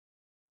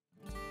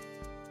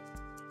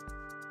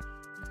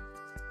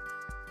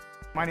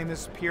My name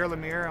is Pierre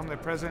Lemire. I'm the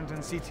president and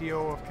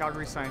CTO of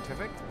Calgary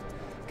Scientific.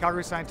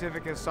 Calgary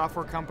Scientific is a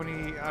software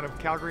company out of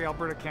Calgary,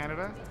 Alberta,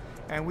 Canada,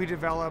 and we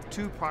develop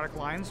two product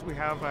lines. We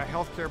have a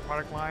healthcare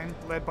product line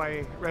led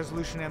by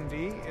Resolution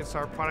MD. It's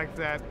our product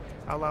that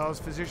allows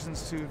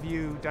physicians to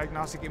view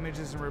diagnostic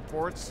images and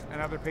reports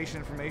and other patient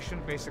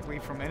information basically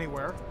from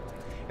anywhere.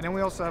 And then we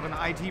also have an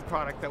IT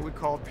product that we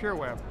call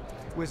PureWeb,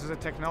 which is a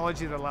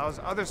technology that allows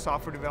other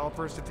software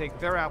developers to take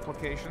their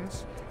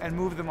applications and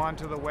move them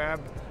onto the web,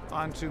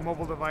 onto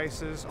mobile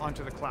devices,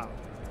 onto the cloud.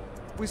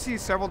 We see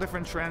several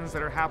different trends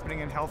that are happening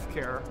in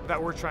healthcare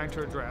that we're trying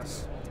to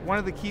address. One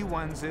of the key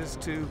ones is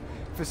to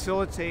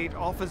facilitate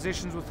all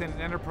physicians within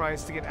an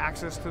enterprise to get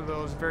access to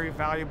those very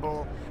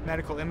valuable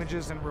medical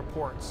images and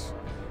reports.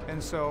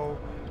 And so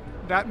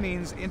that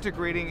means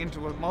integrating into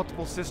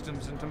multiple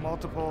systems, into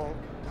multiple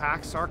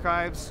PACS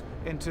archives,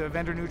 into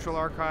vendor-neutral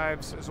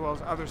archives, as well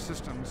as other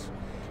systems.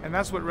 And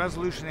that's what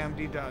Resolution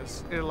MD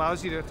does. It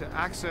allows you to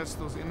access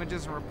those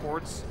images and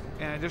reports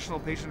and additional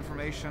patient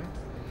information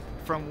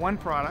from one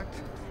product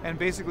and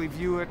basically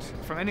view it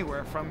from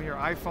anywhere, from your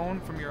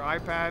iPhone, from your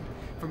iPad,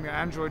 from your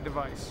Android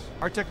device.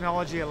 Our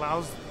technology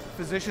allows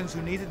physicians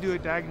who need to do a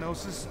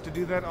diagnosis to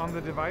do that on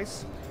the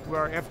device. We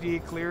are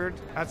FDA cleared.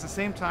 At the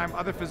same time,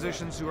 other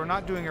physicians who are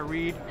not doing a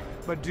read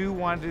but do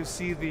want to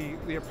see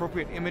the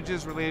appropriate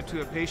images related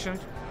to a patient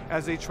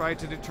as they try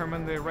to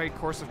determine the right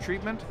course of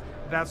treatment,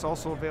 that's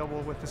also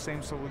available with the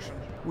same solution.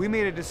 We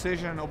made a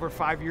decision over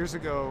 5 years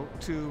ago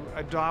to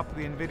adopt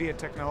the NVIDIA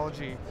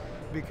technology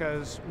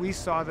because we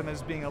saw them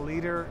as being a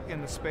leader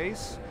in the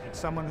space,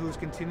 someone who's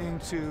continuing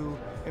to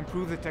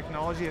improve the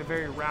technology at a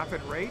very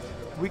rapid rate.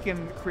 We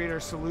can create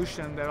a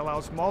solution that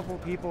allows multiple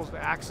people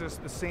to access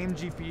the same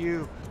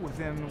GPU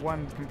within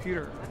one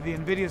computer. The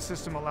NVIDIA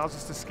system allows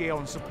us to scale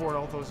and support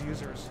all those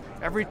users.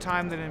 Every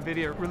time that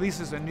NVIDIA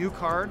releases a new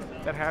card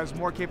that has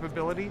more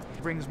capability,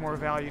 it brings more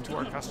value to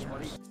our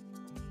customers.